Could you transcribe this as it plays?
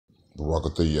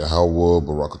Barakatah Yahweh,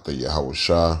 Barakatah Yahweh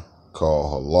Shai,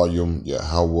 call Halayim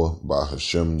Yahweh, by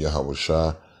Hashem Yahweh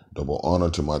Shai. Double honor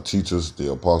to my teachers,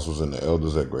 the apostles and the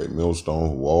elders at Great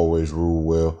Millstone, who always rule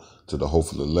well, to the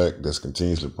hopeful elect that's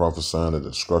continuously prophesying the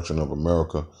destruction of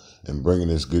America and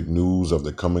bringing us good news of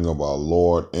the coming of our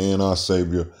Lord and our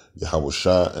Savior, Yahweh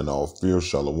Shai, and our fear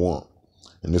Shalom.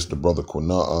 And this the brother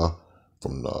Quinaa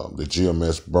from the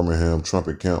GMS Birmingham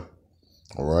Trumpet Camp.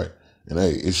 All right. And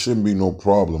hey, it shouldn't be no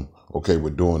problem, okay,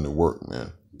 with doing the work,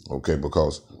 man. Okay,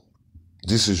 because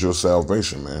this is your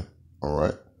salvation, man. All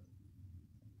right.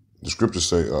 The scriptures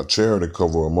say, charity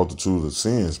cover a multitude of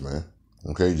sins, man.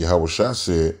 Okay, Yahweh Shai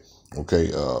said,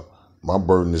 okay, my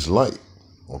burden is light.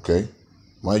 Okay,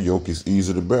 my yoke is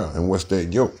easy to bear. And what's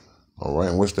that yoke? All right,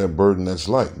 and what's that burden that's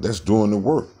light? That's doing the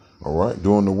work. All right,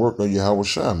 doing the work of Yahweh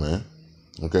Shai, man.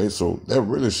 Okay, so that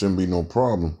really shouldn't be no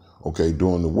problem, okay,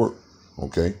 doing the work.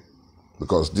 Okay,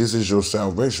 because this is your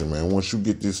salvation, man. Once you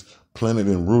get this planted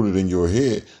and rooted in your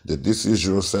head that this is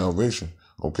your salvation,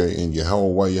 okay, and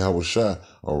Yahweh Shai,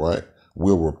 all right,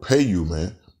 will repay you,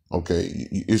 man. Okay,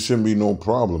 it shouldn't be no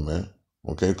problem, man.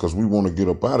 Okay, because we want to get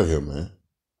up out of here, man.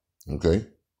 Okay,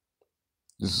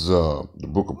 this is the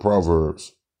book of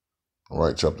Proverbs, all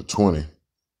right, chapter 20. I'm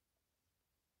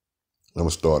gonna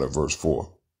start at verse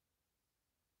 4.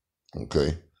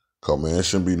 Okay, because man, it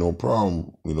shouldn't be no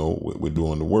problem, you know, with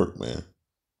doing the work, man.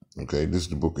 Okay, this is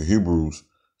the book of Hebrews,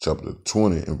 chapter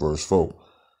 20 and verse 4.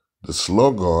 The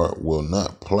sluggard will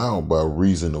not plow by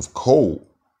reason of cold.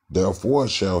 Therefore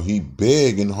shall he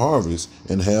beg and harvest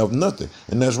and have nothing.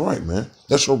 And that's right, man.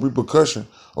 That's your repercussion,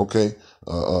 okay,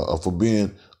 for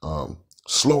being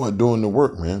slow at doing the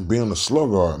work, man. Being a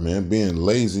sluggard, man. Being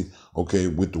lazy, okay,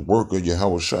 with the work of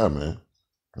Yahweh Shai, man.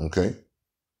 Okay.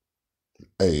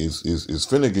 Hey, it's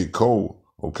finna get cold,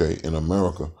 okay, in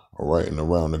America, all right, and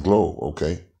around the globe,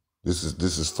 okay. This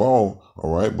is fall,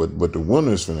 all right, but the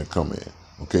winter is finna come in.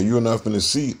 Okay, you're not finna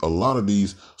see a lot of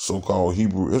these so-called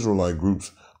Hebrew Israelite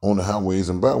groups on the highways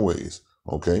and byways,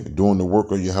 okay, doing the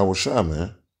work of Yahweh Shai,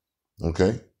 man.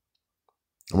 Okay.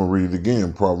 I'm gonna read it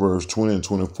again. Proverbs 20 and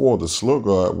 24. The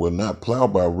sluggard will not plow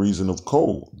by reason of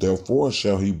cold. Therefore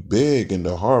shall he beg in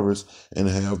the harvest and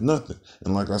have nothing.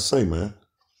 And like I say, man,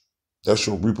 that's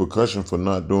your repercussion for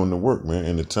not doing the work, man.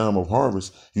 In the time of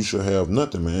harvest, you shall have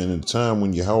nothing, man. In the time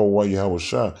when Yahweh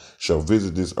Shai shall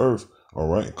visit this earth, all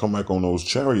right, come back on those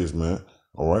chariots, man.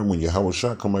 All right, when Yahweh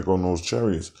Shai come back on those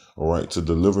chariots, all right, to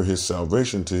deliver his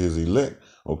salvation to his elect.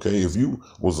 Okay, if you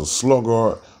was a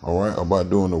sluggard, all right, about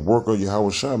doing the work of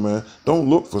Yahweh Shai, man, don't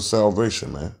look for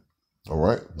salvation, man. All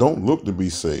right, don't look to be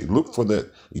saved. Look for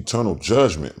that eternal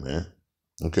judgment, man.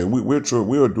 Okay, we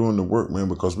are doing the work, man,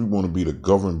 because we want to be the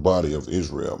governed body of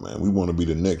Israel, man. We want to be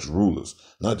the next rulers,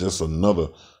 not just another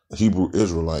Hebrew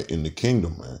Israelite in the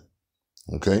kingdom, man.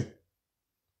 Okay,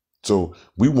 so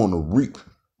we want to reap,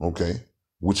 okay,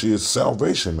 which is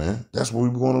salvation, man. That's what we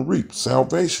want to reap,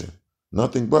 salvation.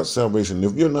 Nothing but salvation.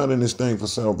 If you're not in this thing for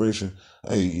salvation,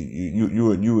 hey,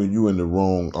 you in the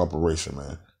wrong operation,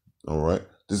 man. All right.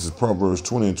 This is Proverbs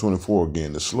 20 and 24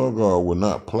 again. The sluggard will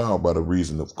not plow by the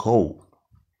reason of cold.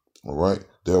 All right.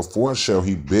 Therefore shall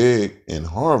he beg and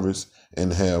harvest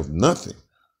and have nothing.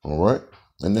 All right.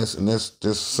 And that's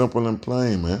just simple and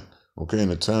plain, man. Okay. In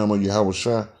the time of Yahweh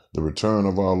Shai, the return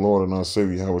of our Lord and our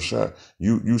Savior Yahweh Shai,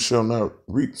 you shall not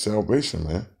reap salvation,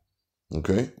 man.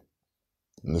 Okay.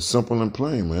 And it's simple and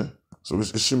plain, man. So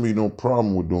it shouldn't be no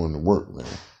problem with doing the work, man.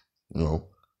 You know,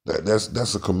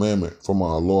 that's a commandment from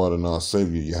our Lord and our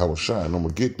Savior Yahweh Shai. And I'm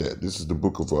gonna get that. This is the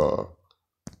book of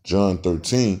John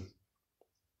 13.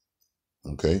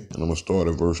 Okay, and I'm going to start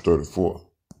at verse 34.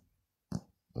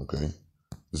 Okay, this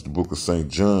is the book of St.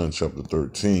 John, chapter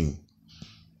 13.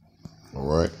 All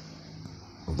right,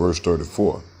 verse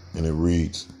 34. And it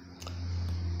reads,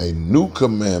 a new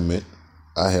commandment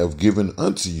I have given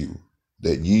unto you,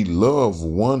 that ye love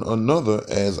one another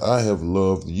as I have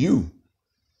loved you,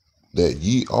 that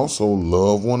ye also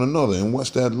love one another. And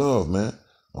what's that love, man?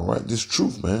 All right, this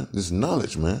truth, man, this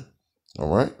knowledge, man.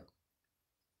 All right,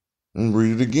 and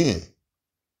read it again.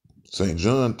 St.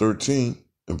 John 13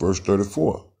 and verse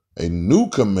 34. A new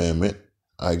commandment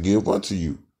I give unto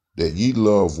you, that ye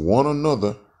love one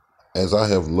another as I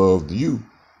have loved you,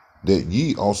 that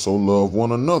ye also love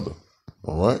one another.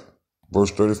 All right.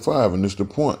 Verse 35, and this is the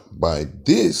point. By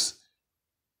this,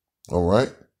 all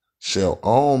right, shall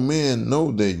all men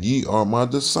know that ye are my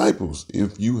disciples,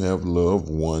 if you have loved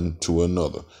one to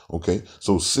another. Okay.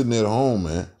 So sitting at home,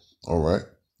 man, all right,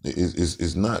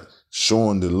 is not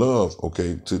showing the love,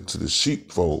 okay, to the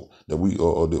sheepfold that we,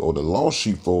 or the lost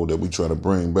sheepfold that we try to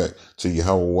bring back to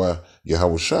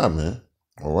Yahweh Shai, man.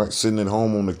 All right, sitting at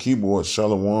home on the keyboard,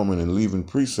 shalom and leaving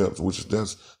precepts, which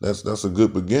is that's a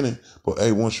good beginning. But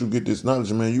hey, once you get this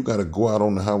knowledge, man, you got to go out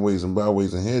on the highways and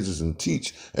byways and hedges and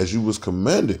teach as you was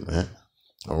commanded, man.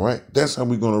 All right, that's how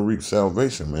we're gonna reap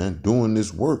salvation, man. Doing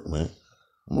this work, man.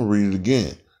 I'm gonna read it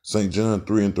again. St. John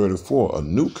 3:34. A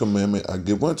new commandment I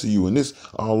give unto you, and this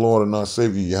our Lord and our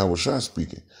Savior Yahweh Shai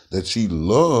speaking, that ye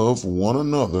love one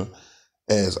another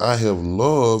as I have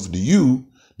loved you,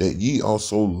 that ye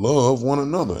also love one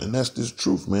another. And that's this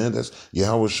truth, man. That's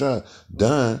Yahweh Shai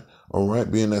dying, all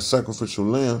right, being that sacrificial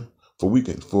lamb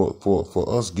for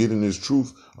us getting this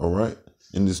truth, all right,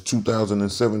 in this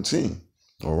 2017.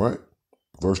 All right.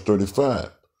 Verse 35.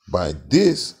 By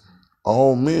this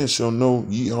all men shall know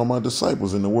ye are my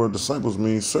disciples. And the word disciples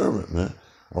means servant, man.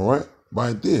 All right.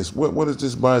 By this. What is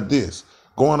this by this?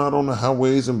 Going out on the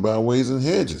highways and byways and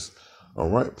hedges. All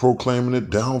right, proclaiming the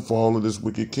downfall of this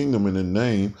wicked kingdom in the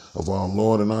name of our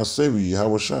Lord and our Savior,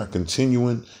 Yahweh Shai,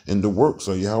 continuing in the works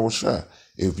of Yahweh Shai,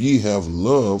 if ye have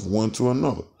love one to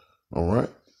another. All right,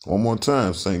 one more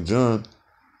time, St. John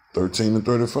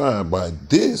 13:35. By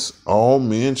this, all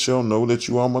men shall know that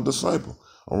you are my disciple.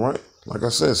 All right, like I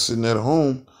said, sitting at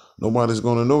home, nobody's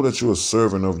going to know that you're a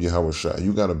servant of Yahweh Shai.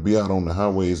 You got to be out on the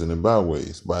highways and the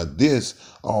byways. By this,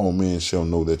 all men shall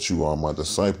know that you are my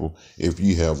disciple, if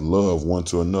ye have love one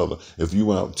to another. If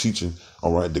you out teaching,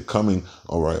 all right, the coming,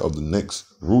 all right, of the next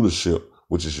rulership,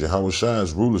 which is Yahweh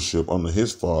Shai's rulership under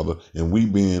his father, and we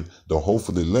being the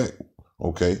hopeful elect,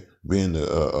 okay, being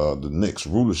the next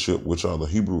rulership, which are the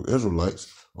Hebrew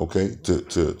Israelites, okay,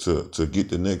 to get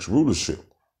the next rulership,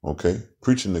 okay,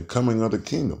 preaching the coming of the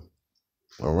kingdom.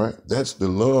 All right. That's the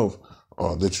love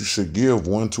that you should give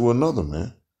one to another,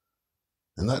 man.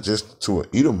 And not just to an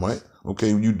Edomite. Okay.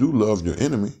 You do love your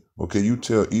enemy. Okay. You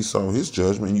tell Esau his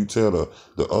judgment. You tell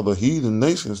the other heathen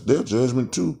nations their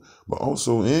judgment too. But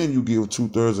also, and you give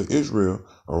 2/3 of Israel,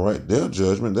 all right, their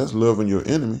judgment. That's loving your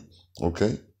enemy.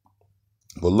 Okay.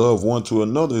 But love one to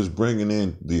another is bringing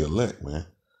in the elect, man.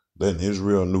 Letting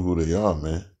Israel know who they are,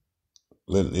 man.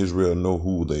 Letting Israel know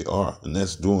who they are. And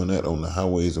that's doing that on the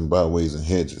highways and byways and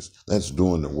hedges. That's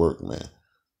doing the work, man.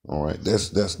 All right.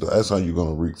 That's how you're going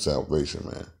to reach salvation,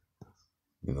 man.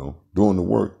 You know, doing the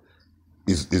work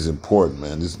is important,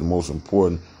 man. This is the most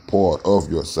important part of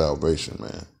your salvation,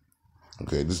 man.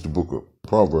 Okay. This is the book of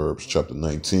Proverbs, chapter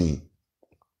 19.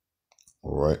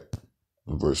 All right.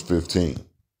 And verse 15.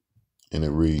 And it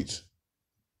reads,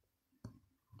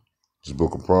 this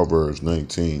book of Proverbs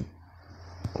 19.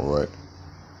 All right.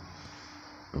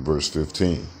 In verse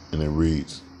 15, and it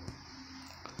reads,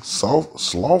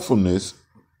 slothfulness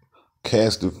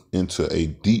casteth into a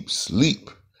deep sleep,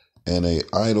 and a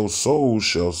idle soul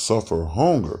shall suffer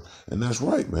hunger. And that's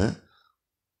right, man.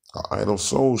 An idle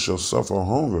soul shall suffer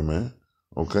hunger, man.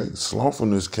 Okay?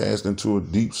 Slothfulness cast into a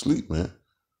deep sleep, man.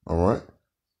 All right?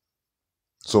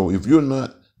 So if you're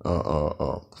not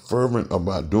fervent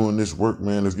about doing this work,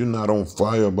 man, if you're not on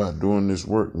fire about doing this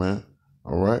work, man,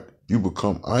 all right, you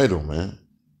become idle, man.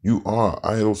 You are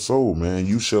idle soul, man.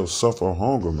 You shall suffer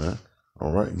hunger, man.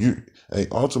 All right.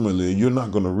 Ultimately, you're not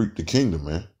going to reap the kingdom,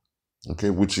 man. Okay,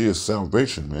 which is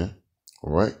salvation, man.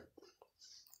 All right.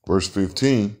 Verse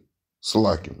 15,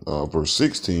 verse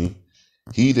 16,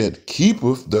 he that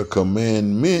keepeth the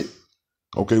commandment,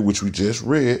 okay, which we just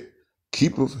read,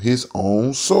 keepeth his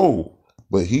own soul.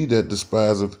 But he that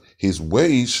despiseth his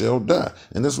ways shall die.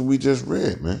 And that's what we just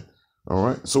read, man. All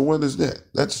right. So what is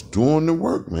that? That's doing the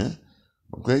work, man.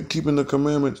 Okay, keeping the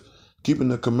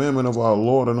commandment of our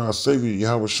Lord and our Savior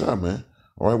Yahweh Shai, man.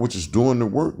 All right, which is doing the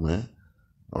work, man.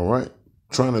 All right,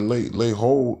 trying to lay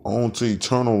hold on to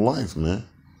eternal life, man.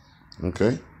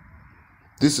 Okay,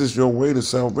 this is your way to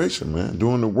salvation, man.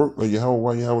 Doing the work of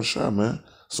Yahweh Shai, man.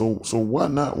 So why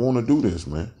not want to do this,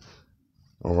 man?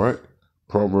 All right,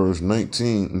 Proverbs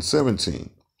 19:17.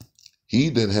 He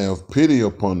that have pity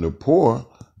upon the poor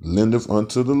lendeth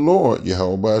unto the Lord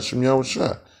Yahweh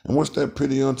Shai. And what's that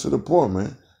pity unto the poor,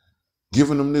 man?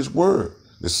 Giving them this word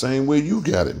the same way you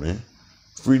got it, man.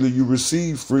 Freely you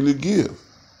receive, freely give.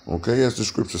 Okay, as the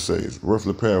scripture says,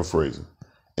 roughly paraphrasing.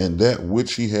 And that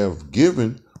which he have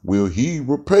given will he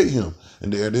repay him.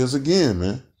 And there it is again,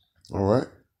 man. All right.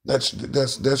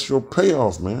 That's your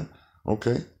payoff, man.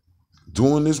 Okay.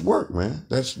 Doing this work, man.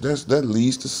 That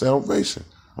leads to salvation.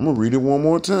 I'm gonna read it one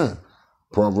more time.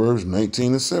 Proverbs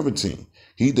 19:17.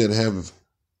 He that haveth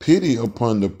pity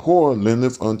upon the poor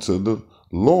lendeth unto the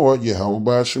Lord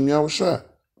Yahweh Shai.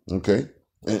 Okay,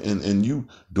 and you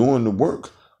doing the work,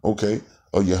 okay,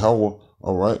 of Yahweh,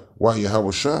 all right, why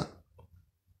Yahweh Shai?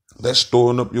 That's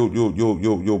storing up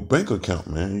your bank account,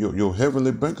 man, your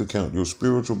heavenly bank account, your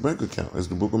spiritual bank account, as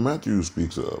the book of Matthew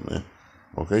speaks of, man.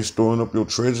 Okay, storing up your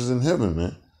treasures in heaven,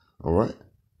 man. All right.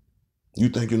 You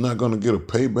think you're not going to get a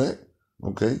payback?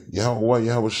 Okay,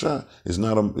 Yahweh Shai is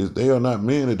not they are not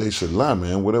men that they should lie,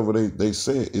 man. Whatever they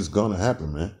say is gonna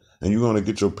happen, man. And you're gonna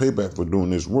get your payback for doing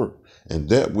this work. And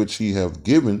that which he have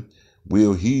given,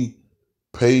 will he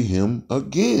pay him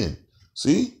again.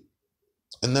 See?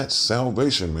 And that's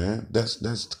salvation, man.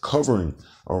 That's covering,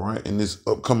 all right, in this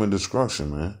upcoming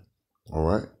destruction, man. All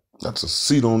right. That's a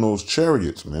seat on those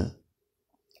chariots, man.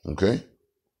 Okay?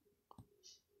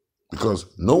 Because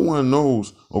no one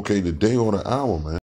knows, okay, the day or the hour, man.